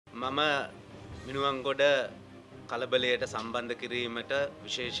මම මිනුවන්ගොඩ කලබලයට සම්බන්ධ කිරීමට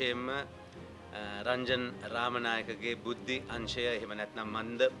විශේෂයෙන්ම රංජන් රාමනායකගේ බුද්ධි අංශය එහෙම නැත්නම්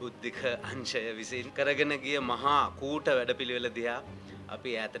මන්ද බුද්ධික අංශය විසින් කරගෙන ගිය මහා කූට වැඩපිළිවෙල දිහා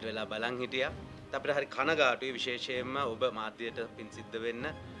අපි ඈතට වෙලා බලන් හිටියා. අපිට හරි කනගාටුයි විශේෂයෙන්ම ඔබ මාධ්‍යයට පින් සිද්ධ වෙන්න.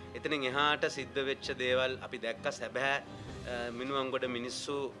 එතනින් එහාට සිද්ධ වෙච්ච දේවල් අපි දැක්ක සැබෑ මිනුවන්ගොඩ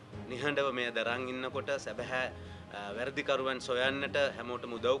මිනිස්සු නිහඬව මේ දරන් ඉන්නකොට සැබෑ වැරදිකරුවන් සොයන්නට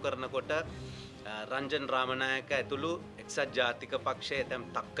හැමෝටම උදව් කරනකොට රංජන් රාමනායක ඇතුළු එක්සත් ජාතික පක්ෂයේ ඇතම්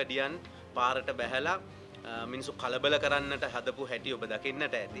තක්කඩියන් පාරට බැහැලා මිනිස්සු කලබල කරන්නට හදපු හැටි ඔබ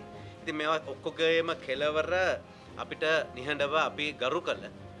දකින්නට ඇති. ඉතින් මේවා ඔක්කොගේම කෙලවර අපිට නිහඬව අපි ගරු කළ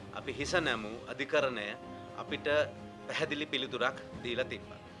අපි හිස නැමු අධිකරණය අපිට පැහැදිලි පිළිතුරක් දීලා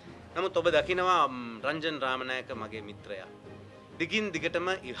තිබ්බා. නමුත් ඔබ දකිනවා රංජන් රාමනායක මගේ මිත්‍රයා. දිගින් දිගටම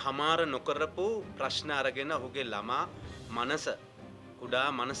හමාර නොකරපු ප්‍රශ්න අරගෙන ඔහුගේ ළමා මනස කුඩා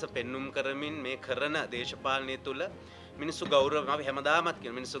මනස පෙන්눔 කරමින් මේ කරන දේශපාලනය තුල මිනිස්සු ගෞරව අපි හැමදාමත්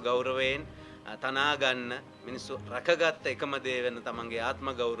කියන මිනිස්සු ගෞරවයෙන් තනා ගන්න මිනිස්සු රැකගත්ත එකම දේ වෙන තමන්ගේ ආත්ම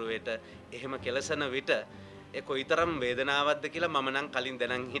ගෞරවයට එහෙම කෙලසන විට ඒ කොයිතරම් වේදනාවක්ද කියලා මම නම් කලින්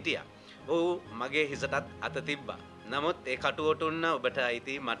දැනන් හිටියා. ඔව් මගේ හිසටත් අත තිබ්බා. නමුත් ඒ කටුවට උන්න ඔබට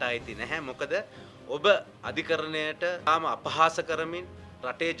අයිති මට අයිති නැහැ. මොකද ඔබ අධිකරණයට තාම අපහාස කරමින්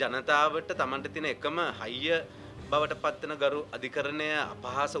රටේ ජනතාවට තමන්ට තියෙන එකම හයිය බවට පත්වන ගරු අධිකරණය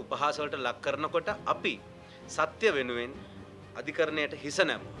අපහාස උපහාස වලට ලක් කරනකොට අපි සත්‍ය වෙනුවෙන් අධිකරණයට හිස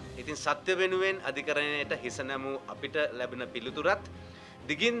නැමුවා. ඉතින් සත්‍ය වෙනුවෙන් අධිකරණයට හිස නැමු අපිට ලැබෙන පිළිතුරත්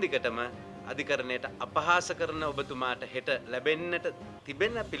දිගින් දිගටම අධිකරණයට අපහාස කරන ඔබතුමාට හෙට ලැබෙන්නට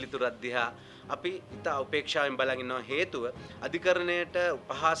තිබෙන පිළිතුරක් දිහා අපි ඉතා උපේක්ෂාවෙන් බලන් ඉන්නවා. හේතුව අධිකරණයට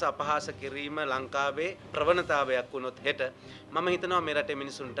උපහාස අපහාස කිරීම ලංකාවේ ප්‍රවණතාවයක් වුණොත් හෙට මම හිතනවා මේ රටේ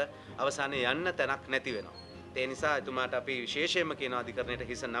මිනිසුන්ට අවසානයේ යන්න තැනක් නැති වෙනවා. ඒ නිසා එතුමාට අපි විශේෂයෙන්ම කියන අධිකරණයට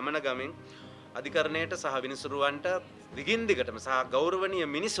හිස නමන ගමන් අධිකරණයට සහ විනිසුරුවන්ට දිගින් දිගටම සහ ගෞරවනීය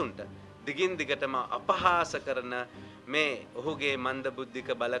මිනිසුන්ට දිගින් දිගටම අපහාස කරන මේ ඔහුගේ මන්ද බුද්ධික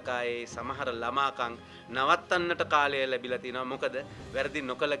බලකායේ සමහර ළමාකම් නවත්තන්නට කාලය ලැබිලා තිනවා. මොකද වැරදි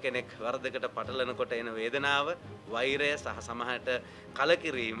නොකළ කෙනෙක් වරදකට පටලනකොට එන වේදනාව, වෛරය සහ සමහරට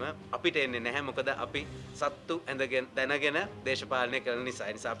කලකිරීම අපිට එන්නේ නැහැ. මොකද අපි සත්තු දැනගෙන දේශපාලනය කරන නිසා.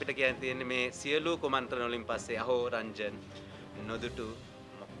 ඒ නිසා අපිට කියන්න තියෙන්නේ මේ සියලු කුමන්ත්‍රණ වලින් පස්සේ අහෝ රංජන් නොදුටු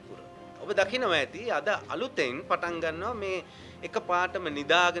ඔබ දකිනවා ඇති අද අලුතෙන් පටන් ගන්නවා මේ එක පාටම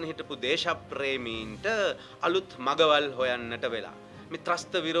නිදාගෙන හිටපු දේශප්‍රේමීන්ට අලුත් මගවල් හොයන්නට වෙලා. මේ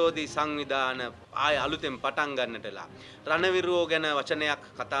ත්‍රස්ත විරෝධී සංවිධාන ආය අලුතෙන් පටන් ගන්නටලා. රණවිරුවෝ ගැන වචනයක්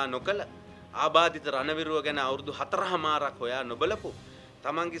කතා නොකළ ආබාධිත රණවිරුවෝ ගැන අවුරුදු 4මාරක් හොයා නොබලපු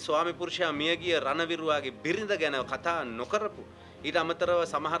තමන්ගේ ස්වාමි පුරුෂයා මියගිය රණවිරුවාගේ බිරිඳ ගැන කතා නොකරපු ඊට අමතරව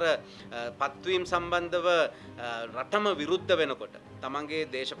සමහර පත්වීම් සම්බන්ධව රටම විරුද්ධ වෙනකොට තමන්ගේ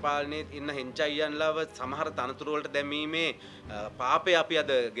දේශපාලනයේ ඉන්න හෙන්චයියන්ලව සමහර තනතුරු වලට දැමීමේ පාපය අපි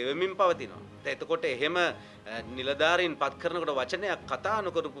අද ගෙවමින් පවතිනවා. එතකොට එහෙම නිලධාරීන් පත් කරනකොට වචනයක් කතා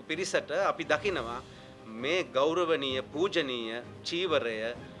නොකරපු පිරිසට අපි දකිනවා මේ ගෞරවනීය පූජනීය චීවරය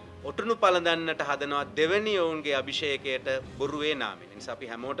ඔටුනු පළඳන්නට හදනවා දෙවෙනි ඔවුන්ගේ අභිෂේකයට බොරුවේ නාමයෙන්. ඒ නිසා අපි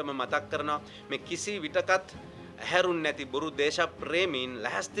හැමෝටම මතක් කරනවා මේ කිසි විටකත් ඇහැරුන් නැති බොරු දේශප්‍රේමීන්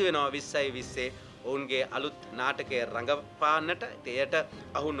ලැහැස්ති වෙනවා 2020 ඔවුන්ගේ අලුත් නාටකයේ රඟපාන්නට. එයට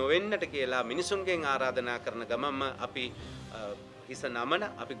අහු නොවෙන්නට කියලා මිනිසුන්ගෙන් ආරාධනා කරන ගමන්ම අපි හිස නමන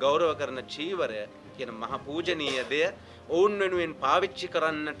අපි ගෞරව කරන චීවරය කියන මහ පූජනීය දෙය ඔවුන් වෙනුවෙන් පාවිච්චි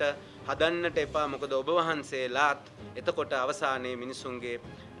කරන්නට හදන්නට එපා. මොකද ඔබ වහන්සේලාත් එතකොට අවසානයේ මිනිසුන්ගේ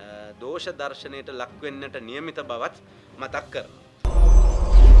දෝෂ දර්ශනයට ලක් වෙන්නට නියමිත බවත් මතක් කරනවා.